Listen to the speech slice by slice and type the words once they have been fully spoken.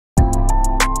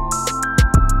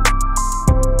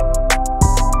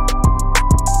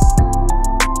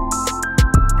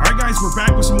we're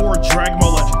back with some more Dragon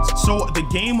Ball Legends. So the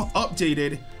game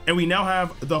updated, and we now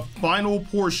have the final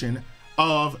portion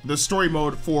of the story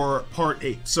mode for part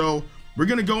 8. So we're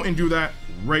gonna go and do that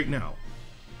right now.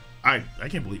 I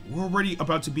can't believe we're already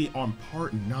about to be on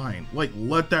part 9. Like,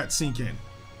 let that sink in.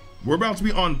 We're about to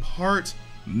be on part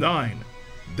 9.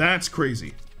 That's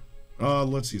crazy.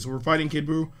 Let's see. So we're fighting Kid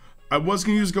Buu. I was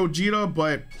gonna use Gogeta,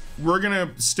 but we're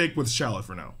gonna stick with Shallot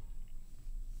for now.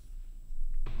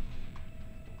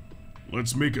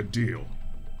 Let's make a deal.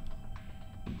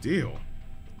 Deal?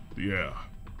 Yeah,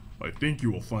 I think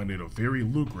you will find it a very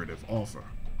lucrative offer.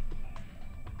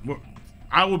 Well,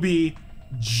 I will be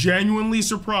genuinely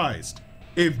surprised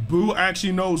if Buu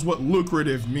actually knows what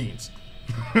lucrative means.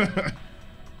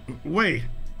 Wait.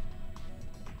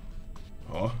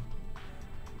 Huh?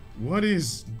 What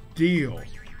is deal?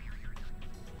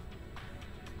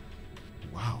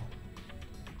 Wow.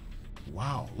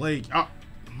 Wow. Like,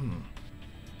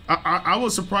 I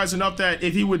was surprised enough that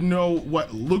if he would know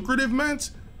what lucrative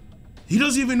meant, he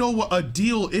doesn't even know what a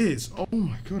deal is. Oh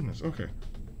my goodness. Okay.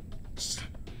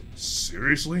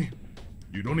 Seriously?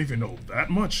 You don't even know that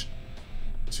much?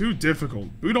 Too difficult.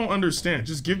 We don't understand.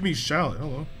 Just give me Shallot.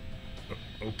 Hello.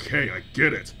 Okay, I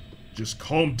get it. Just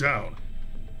calm down.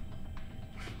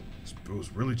 This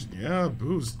Buu's really... Yeah,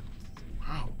 Buu's...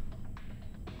 Wow.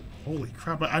 Holy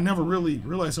crap. I never really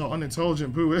realized how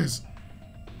unintelligent Buu is.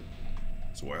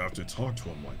 So I have to talk to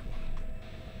him like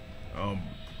one.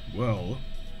 Well...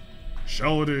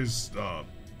 Shallot is,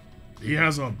 he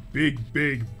has a big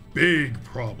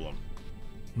problem.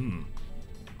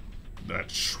 That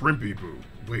Shrimpy Buu.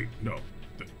 Wait, no.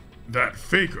 That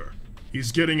Faker.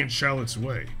 He's getting in Shallot's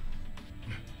way.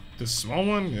 The small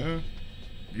one? Yeah.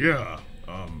 Yeah,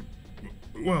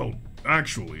 well,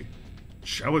 actually,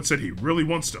 Shallot said he really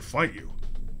wants to fight you.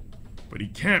 But he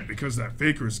can't because that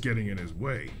Faker is getting in his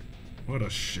way. What a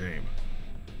shame.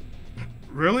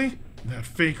 Really? That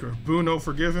Faker. Buu no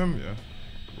forgive him? Yeah.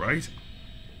 Right?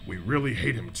 We really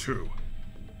hate him too.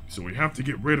 So we have to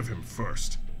get rid of him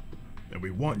first. And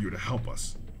we want you to help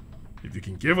us. If you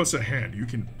can give us a hand, you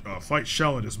can fight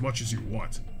Shallot as much as you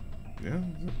want. Yeah.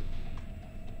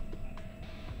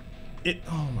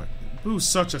 Oh my, Buu's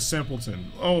such a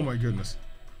simpleton. Oh my goodness.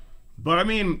 But I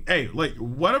mean, hey, like,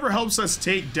 whatever helps us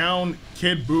take down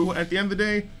Kid Buu at the end of the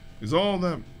day is all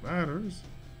that matters.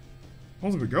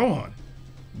 What's with Gohan?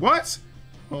 What?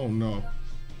 Oh no.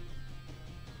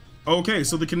 Okay,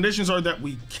 so the conditions are that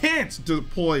we can't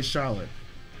deploy Shallot.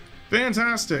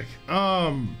 Fantastic.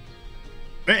 And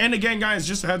again, guys,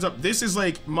 just a heads up, this is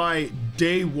like my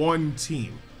day 1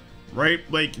 team, right?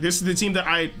 Like, this is the team that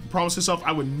I promised myself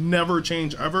I would never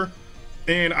change ever.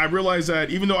 And I realized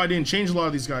that even though I didn't change a lot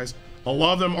of these guys, a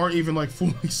lot of them aren't even like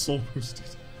fully soul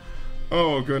boosted.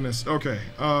 Oh goodness. Okay.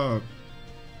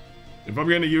 If I'm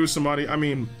gonna use somebody, I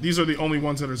mean, these are the only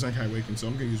ones that are Zenkai Awakened, so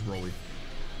I'm gonna use Broly.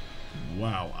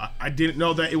 Wow, I didn't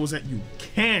know that it was that you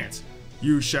can't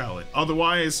use Shallot.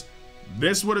 Otherwise,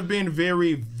 this would have been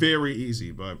very, very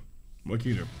easy, but what can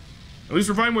you do? At least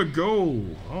we're fine with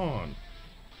Gohan.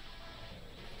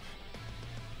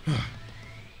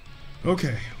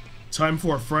 Okay, time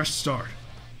for a fresh start.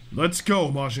 Let's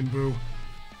go, Majin Buu.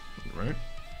 Right?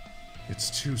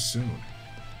 It's too soon.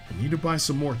 I need to buy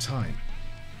some more time.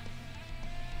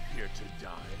 Here to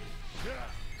die.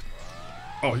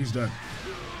 Oh, he's dead.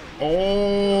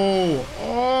 Oh,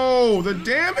 the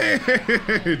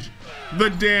damage! The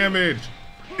damage!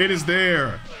 It is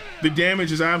there. The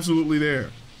damage is absolutely there.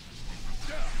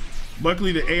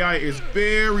 Luckily, the AI is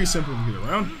very simple to get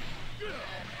around.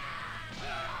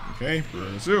 Okay,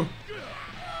 pursue.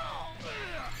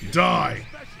 Die!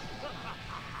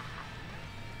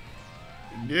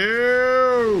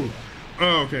 No!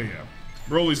 Oh, okay, yeah.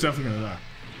 Broly's definitely gonna die.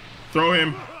 Throw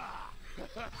him.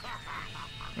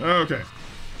 Okay.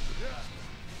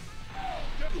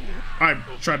 I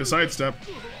tried to sidestep.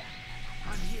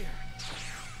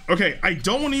 Okay, I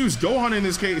don't want to use Gohan in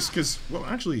this case because, well,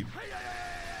 actually,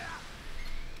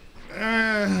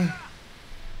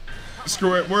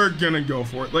 screw it. We're gonna go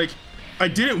for it. Like, I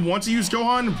didn't want to use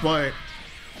Gohan, but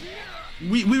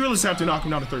we really just have to knock him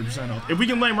down to 30% health. If we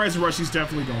can land Rise and Rush, he's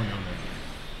definitely going down there.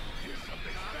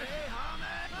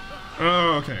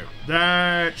 Okay,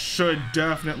 that should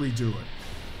definitely do it.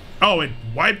 Oh, it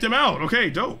wiped him out.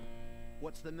 Okay, dope.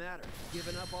 What's the matter?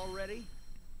 Giving up already?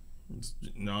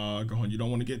 Nah, Gohan, you don't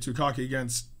want to get too cocky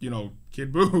against, you know,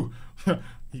 Kid Buu.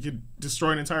 He could destroy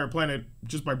an entire planet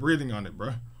just by breathing on it,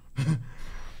 bruh.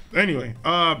 Anyway,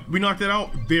 we knocked it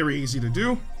out. Very easy to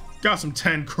do. Got some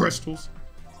 10 crystals.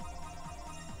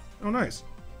 Oh, nice.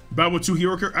 Battle with 2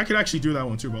 hero characters. I could actually do that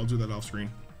one too, but I'll do that off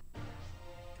screen.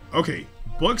 Okay,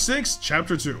 Book 6,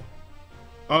 Chapter 2.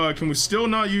 Can we still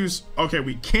not use... Okay,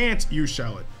 we can't use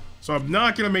Shallot. So I'm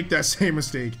not going to make that same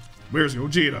mistake. Where's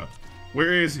Gogeta?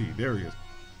 Where is he? There he is.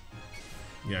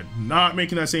 Yeah, not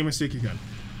making that same mistake again.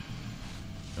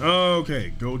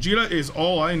 Okay, Gogeta is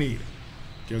all I need.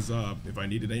 Because if I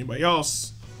needed anybody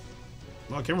else...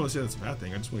 Well, I can't really say that's a bad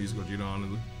thing. I just want to use Gogeta on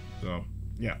it. So,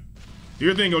 yeah. Do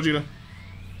your thing, Gogeta.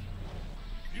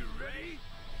 You ready?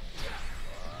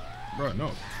 Bro,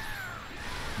 no.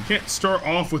 You can't start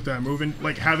off with that move and,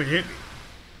 like, have it hit me.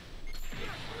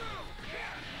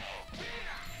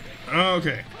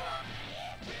 Okay.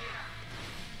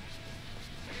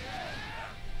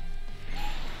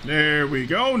 There we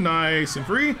go. Nice and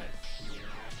free.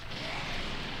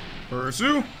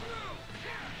 Pursue.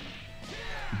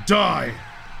 Die.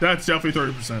 That's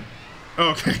definitely 30%.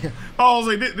 Okay. I was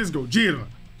like, this is Gogeta.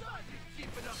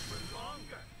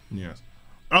 Yes.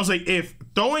 I was like, if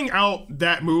throwing out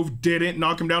that move didn't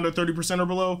knock him down to 30% or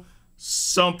below,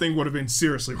 something would have been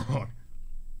seriously wrong.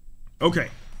 Okay.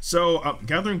 So,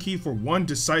 gathering key for one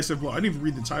decisive blow. I didn't even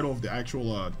read the title of the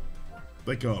actual,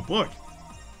 book.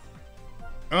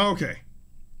 Okay.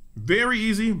 Very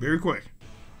easy, very quick.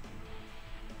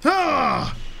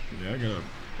 Ah! Yeah, I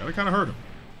gotta kind of hurt him.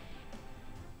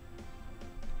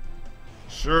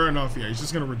 Sure enough, yeah, he's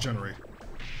just gonna regenerate.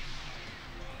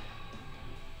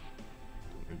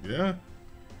 Yeah.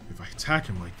 If I attack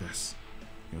him like this,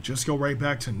 he'll just go right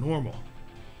back to normal.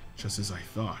 Just as I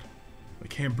thought. I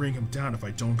can't bring him down if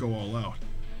I don't go all out.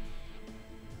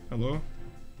 Hello?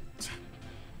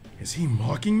 Is he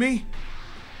mocking me?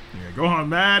 Yeah, Gohan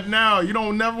mad now. You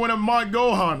don't never want to mock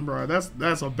Gohan, bro.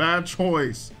 That's a bad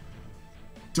choice.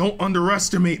 Don't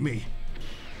underestimate me.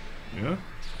 Yeah?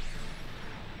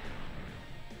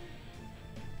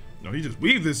 No, he just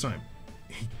weaved this time.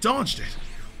 He dodged it.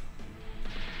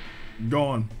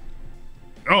 Gone.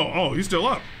 Oh, he's still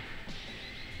up.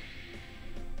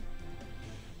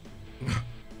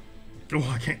 Oh,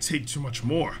 I can't take too much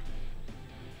more.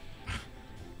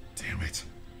 Damn it.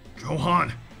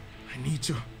 Gohan, I need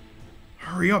to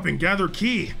hurry up and gather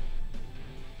ki.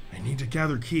 I need to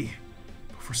gather ki,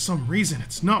 but for some reason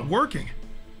it's not working.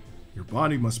 Your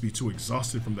body must be too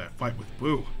exhausted from that fight with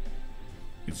Buu.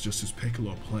 It's just his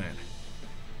Piccolo plan.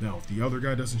 Now, if the other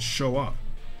guy doesn't show up...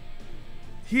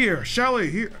 Here, Shallot,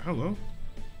 here. Hello.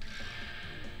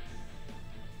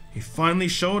 He finally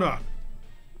showed up.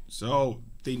 So,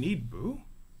 they need Buu?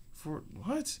 For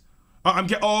what?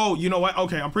 Oh, you know what?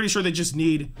 Okay, I'm pretty sure they just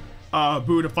need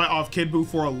Buu to fight off Kid Buu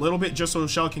for a little bit, just so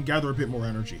Shallot can gather a bit more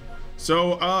energy.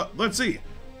 So, let's see.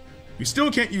 We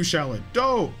still can't use Shallot.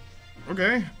 Dope.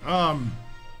 Okay.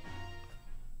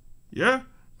 Yeah.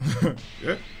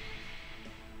 Yeah.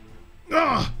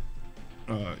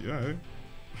 Yeah.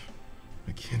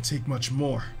 I can't take much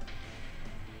more.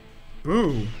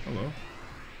 Buu. Hello.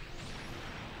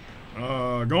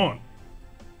 Go on.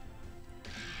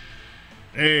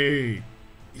 Hey.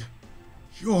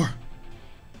 You're...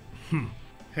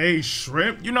 Hey,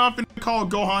 Shrimp. You're not finna call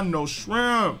Gohan no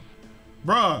Shrimp.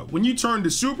 Bruh, when you turned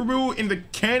to Super Buu in the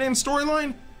canon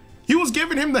storyline, he was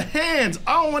giving him the hands.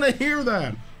 I don't want to hear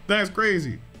that. That's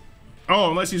crazy. Oh,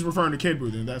 unless he's referring to Kid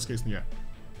Buu, then in that case, yeah.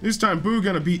 This time, Buu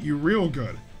gonna beat you real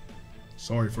good.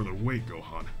 Sorry for the wait,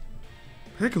 Gohan.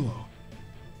 Piccolo.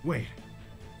 Wait.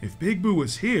 If Big Buu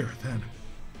was here, then...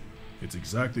 It's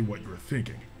exactly what you were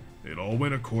thinking. It all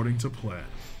went according to plan.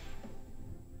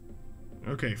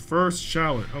 Okay, first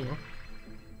Shallot. Hello.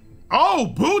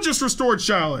 Oh, Buu just restored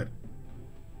Shallot.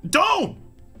 Don't!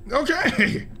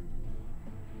 Okay.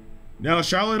 Now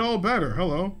Shallot all better.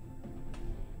 Hello.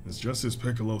 It's just as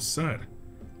Piccolo said.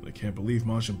 I can't believe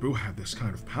Majin Buu had this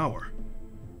kind of power.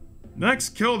 Next,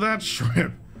 kill that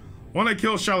shrimp. Wanna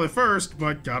kill Shallot first,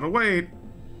 but gotta wait.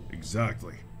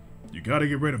 Exactly. You gotta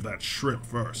get rid of that shrimp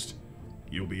first.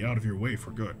 You'll be out of your way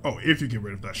for good. Oh, if you get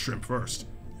rid of that shrimp first,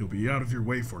 you'll be out of your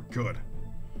way for good.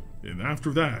 And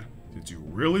after that, since you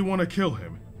really want to kill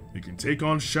him, you can take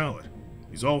on Shallot.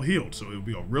 He's all healed, so it'll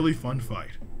be a really fun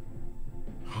fight.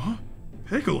 Huh?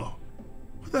 Piccolo?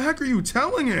 What the heck are you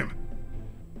telling him?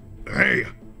 Hey,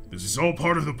 this is all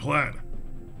part of the plan.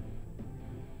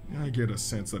 I get a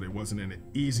sense that it wasn't an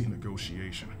easy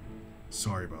negotiation.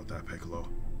 Sorry about that, Piccolo.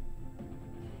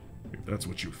 If that's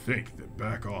what you think, then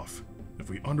back off. If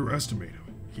we underestimate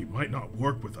him, he might not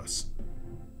work with us.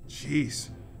 Jeez.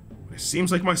 It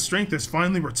seems like my strength has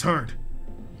finally returned.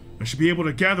 I should be able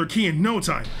to gather ki in no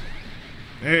time.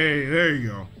 Hey, there you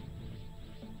go.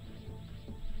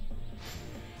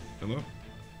 Hello?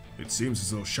 It seems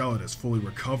as though Shallot has fully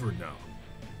recovered now.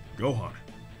 Gohan,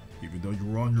 even though you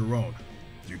were on your own,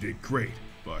 you did great,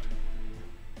 but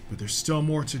there's still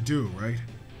more to do, right?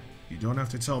 You don't have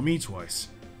to tell me twice.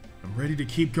 I'm ready to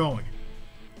keep going.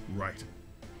 Right.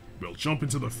 We'll jump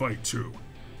into the fight too.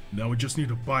 Now we just need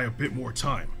to buy a bit more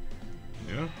time.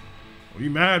 Yeah? Are you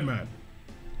mad, man?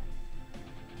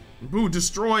 Buu,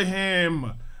 destroy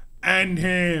him! End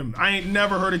him! I ain't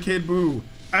never heard of Kid Buu.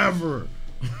 Ever!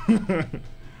 Who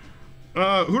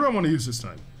do I want to use this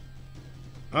time?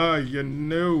 You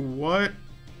know what?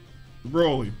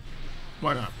 Broly.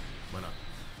 Why not? Why not?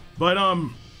 But,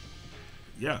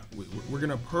 yeah, we're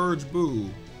gonna purge Buu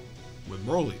with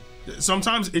Broly.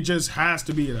 Sometimes it just has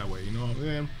to be that way, you know what I'm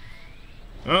saying?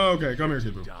 Okay, come here,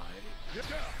 Kid Buu.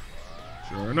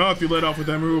 Sure enough, you let off with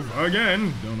that move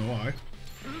again. Don't know why.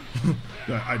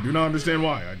 I do not understand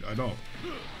why. I don't.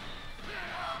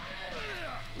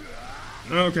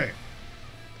 Okay.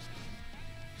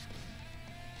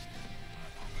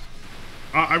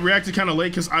 I reacted kind of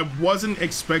late because I wasn't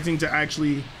expecting to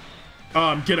actually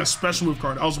get a special move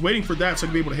card. I was waiting for that so I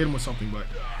could be able to hit him with something, but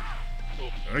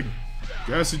I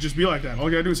guess it'd just be like that. All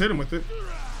you gotta do is hit him with it.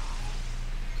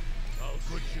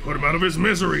 Put him out of his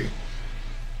misery.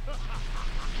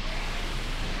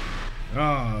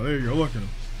 Ah, there you go. Look at him.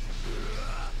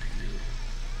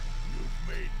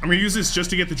 I'm gonna use this just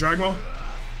to get the Dragon Ball.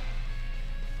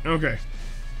 Okay.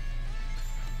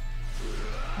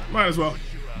 Might as well.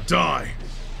 Die.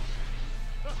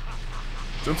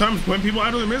 Sometimes putting people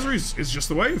out of their miseries is just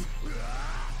the wave.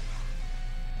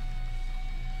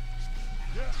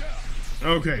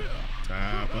 Okay.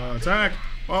 Tap, attack,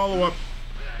 follow up.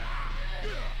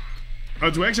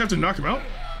 Do I actually have to knock him out?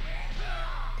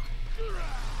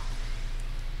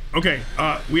 Okay,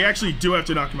 we actually do have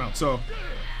to knock him out, so...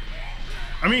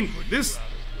 I mean, we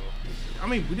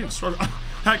didn't struggle.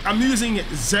 Heck, I'm using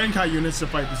Zenkai units to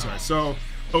fight this guy, so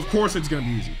of course it's gonna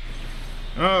be easy.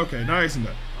 Okay, nice and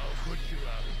done.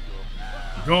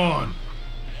 Gone.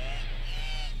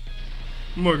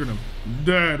 Look at him.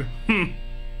 Dead. Did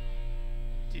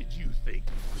you think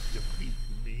you could defeat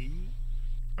me?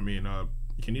 I mean,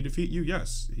 can he defeat you?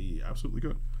 Yes, he absolutely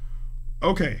could.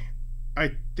 Okay,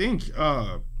 I think,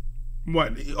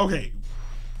 what? Okay,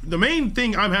 the main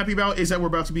thing I'm happy about is that we're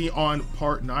about to be on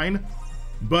part 9.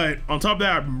 But on top of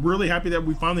that, I'm really happy that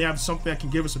we finally have something that can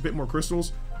give us a bit more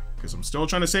crystals, because I'm still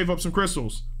trying to save up some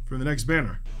crystals for the next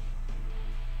banner.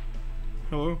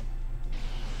 Hello?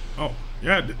 Oh,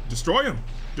 yeah, destroy him.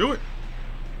 Do it.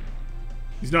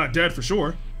 He's not dead for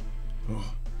sure.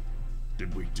 Oh,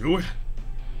 did we do it?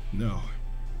 No,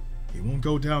 he won't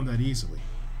go down that easily.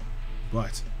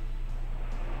 But,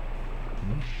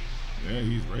 yeah,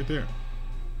 he's right there.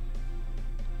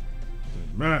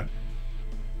 Man,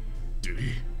 did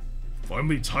he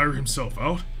finally tire himself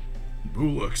out?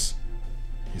 Buu looks...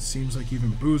 It seems like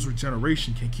even Buu's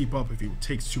regeneration can't keep up if he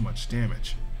takes too much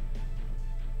damage.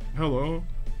 Hello?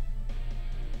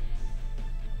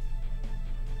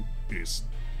 Is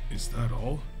that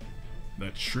all?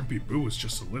 That shrimpy Buu is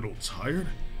just a little tired?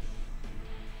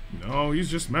 No, he's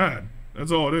just mad.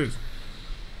 That's all it is.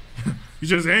 He's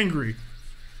just angry.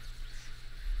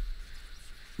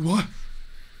 What?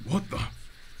 What the?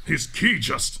 His ki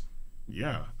just...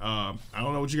 Yeah, I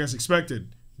don't know what you guys expected.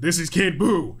 This is Kid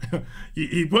Buu.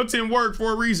 he puts in work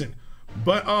for a reason.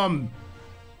 But, I'm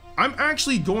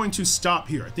actually going to stop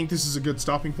here. I think this is a good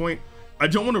stopping point. I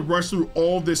don't want to rush through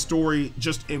all this story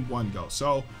just in one go.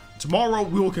 So, tomorrow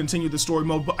we will continue the story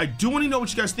mode, but I do want to know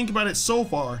what you guys think about it so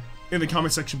far in the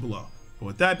comment section below. But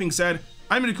with that being said,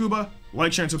 I'm Ndukauba,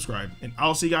 like, share, and subscribe, and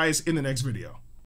I'll see you guys in the next video.